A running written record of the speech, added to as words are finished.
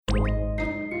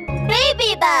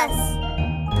baby bus!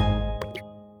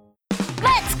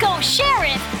 Let's go,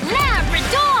 Sheriff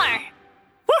Labrador!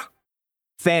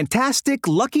 Fantastic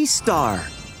Lucky Star,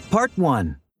 Part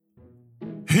 1.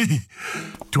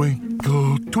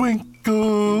 Twinkle,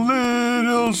 twinkle,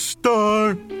 little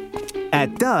star.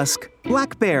 At dusk,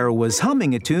 Black Bear was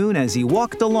humming a tune as he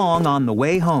walked along on the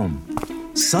way home.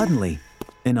 Suddenly,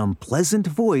 an unpleasant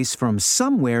voice from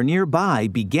somewhere nearby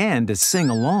began to sing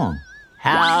along.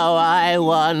 How I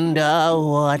wonder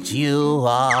what you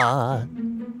are.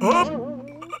 Up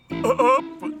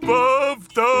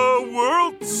above the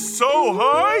world so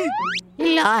high?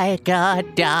 Like a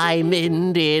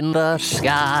diamond in the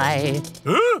sky.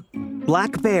 Huh?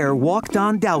 Black Bear walked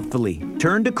on doubtfully,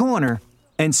 turned a corner,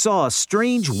 and saw a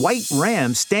strange white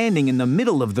ram standing in the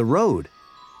middle of the road.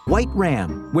 White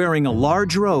Ram, wearing a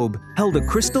large robe, held a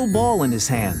crystal ball in his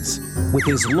hands, with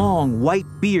his long white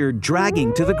beard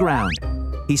dragging to the ground.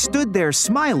 He stood there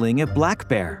smiling at Black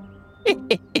Bear.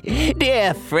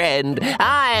 Dear friend,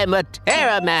 I'm a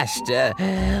Terror Master.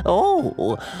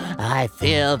 Oh, I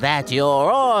feel that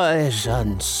your aura is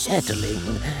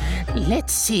unsettling.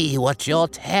 Let's see what your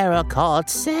tarot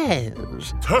card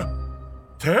says.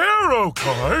 Tarot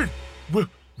card?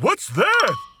 What's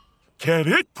that? Can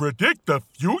it predict the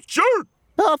future?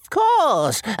 Of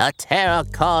course, a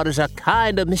tarot card is a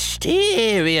kind of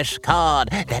mysterious card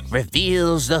that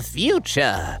reveals the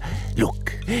future.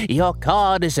 Look, your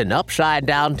card is an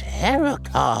upside-down tarot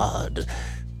card,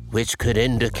 which could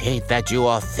indicate that you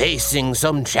are facing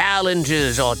some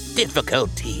challenges or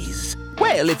difficulties.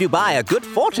 Well, if you buy a good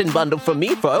fortune bundle from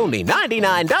me for only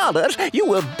 $99, you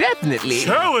will definitely...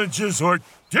 Challenges or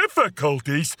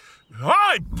difficulties?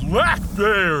 I'm Black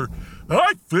Bear.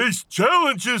 I face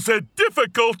challenges and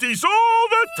difficulties all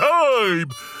the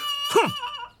time.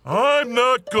 I'm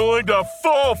not going to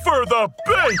fall for the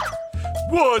bait.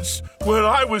 Once, when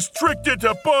I was tricked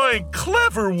into buying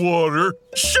clever water,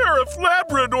 Sheriff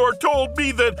Labrador told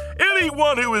me that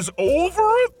anyone who is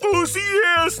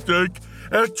over-enthusiastic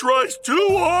and tries too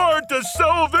hard to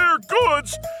sell their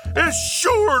goods is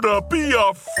sure to be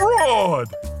a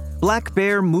fraud. Black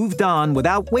Bear moved on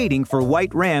without waiting for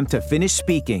White Ram to finish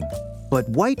speaking. But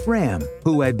White Ram,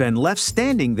 who had been left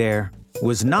standing there,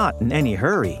 was not in any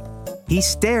hurry. He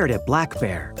stared at Black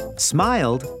Bear,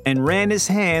 smiled, and ran his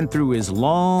hand through his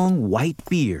long white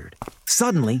beard.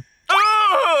 Suddenly,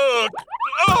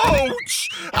 ouch!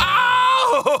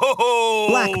 Ow!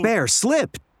 Black Bear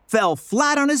slipped, fell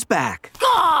flat on his back.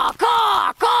 Caw,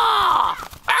 caw, caw!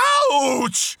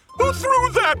 Ouch! Who threw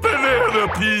that banana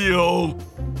peel?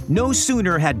 No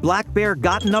sooner had Black Bear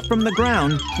gotten up from the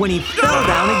ground when he fell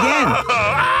down again.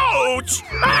 Ouch!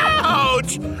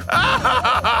 Ouch!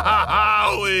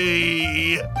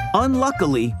 Owie!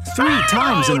 Unluckily, 3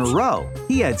 times in a row,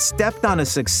 he had stepped on a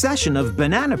succession of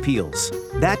banana peels.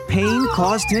 That pain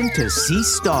caused him to see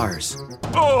stars.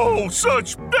 Oh,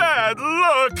 such bad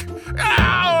luck!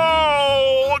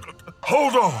 Ow!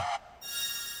 Hold on.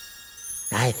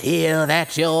 I feel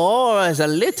that your aura is a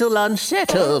little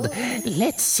unsettled.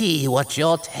 Let's see what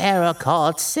your tarot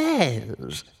card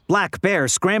says. Black Bear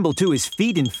scrambled to his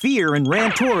feet in fear and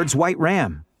ran towards White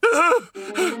Ram.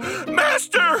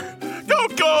 Master!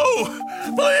 Don't go!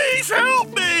 Please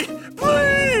help me!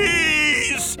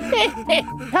 Please!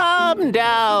 Calm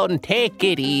down. Take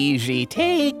it easy.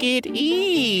 Take it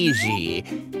easy.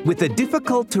 With a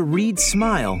difficult-to-read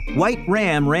smile, White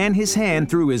Ram ran his hand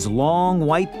through his long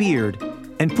white beard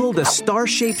and pulled a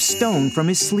star-shaped stone from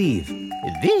his sleeve.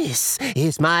 This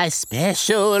is my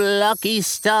special lucky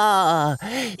star.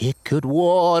 It could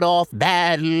ward off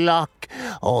bad luck.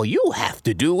 All you have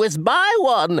to do is buy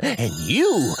one, and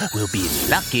you will be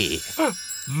lucky.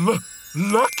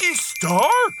 Lucky star?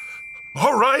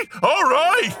 All right.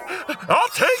 I'll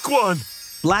take one.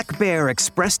 Black Bear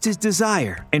expressed his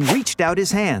desire and reached out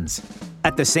his hands.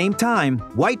 At the same time,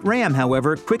 White Ram,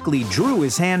 however, quickly drew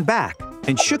his hand back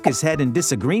and shook his head in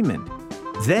disagreement.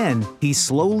 Then he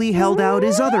slowly held out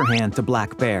his other hand to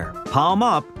Black Bear, palm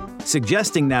up,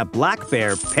 suggesting that Black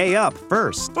Bear pay up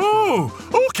first. Oh,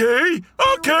 okay,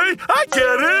 I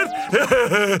get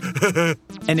it.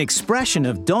 An expression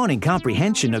of dawning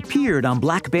comprehension appeared on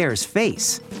Black Bear's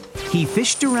face. He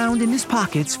fished around in his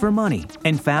pockets for money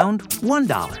and found $1,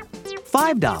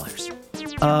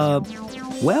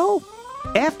 $5. Well,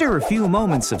 after a few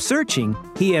moments of searching,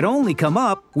 he had only come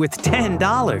up with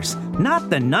 $10, not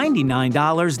the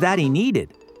 $99 that he needed.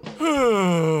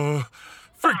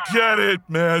 Forget it,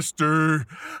 Master.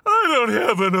 I don't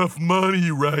have enough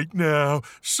money right now,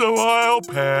 so I'll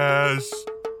pass.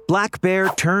 Black Bear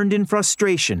turned in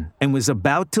frustration and was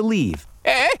about to leave.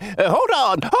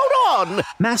 Hold on!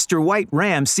 Master White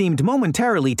Ram seemed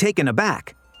momentarily taken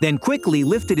aback, then quickly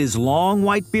lifted his long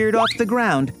white beard off the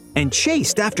ground and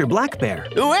chased after Black Bear.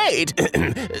 Wait!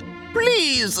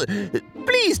 Please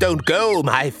don't go,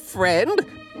 my friend.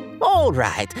 All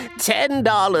right,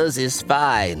 $10 is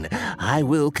fine. I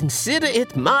will consider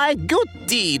it my good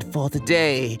deed for the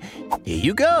day. Here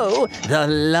you go, the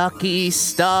lucky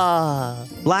star.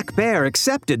 Black Bear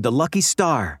accepted the lucky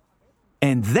star.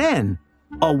 And then,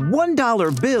 a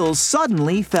 $1 bill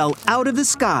suddenly fell out of the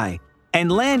sky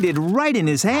and landed right in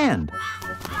his hand.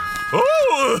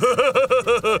 Oh,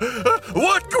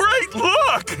 what great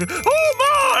luck! Oh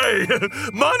my!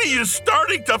 Money is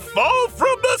starting to fall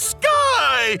from the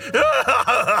sky!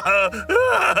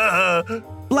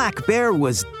 Black Bear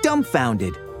was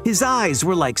dumbfounded. His eyes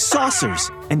were like saucers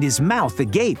and his mouth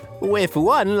agape. With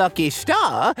one lucky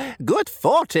star, good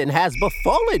fortune has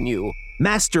befallen you.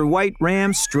 Master White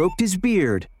Ram stroked his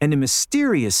beard, and a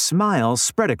mysterious smile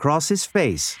spread across his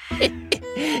face.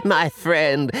 My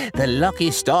friend, the lucky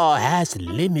star has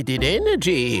limited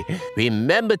energy.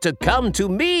 Remember to come to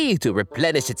me to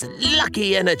replenish its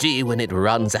lucky energy when it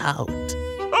runs out.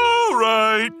 All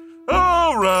right.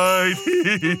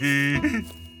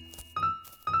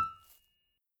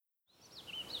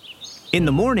 In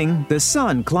the morning, the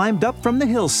sun climbed up from the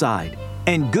hillside,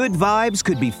 and good vibes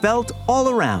could be felt all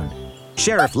around.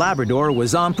 Sheriff Labrador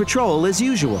was on patrol as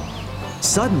usual.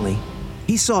 Suddenly,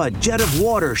 he saw a jet of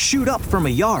water shoot up from a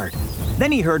yard.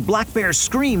 Then he heard Black Bear's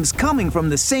screams coming from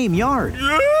the same yard.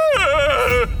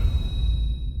 Yeah!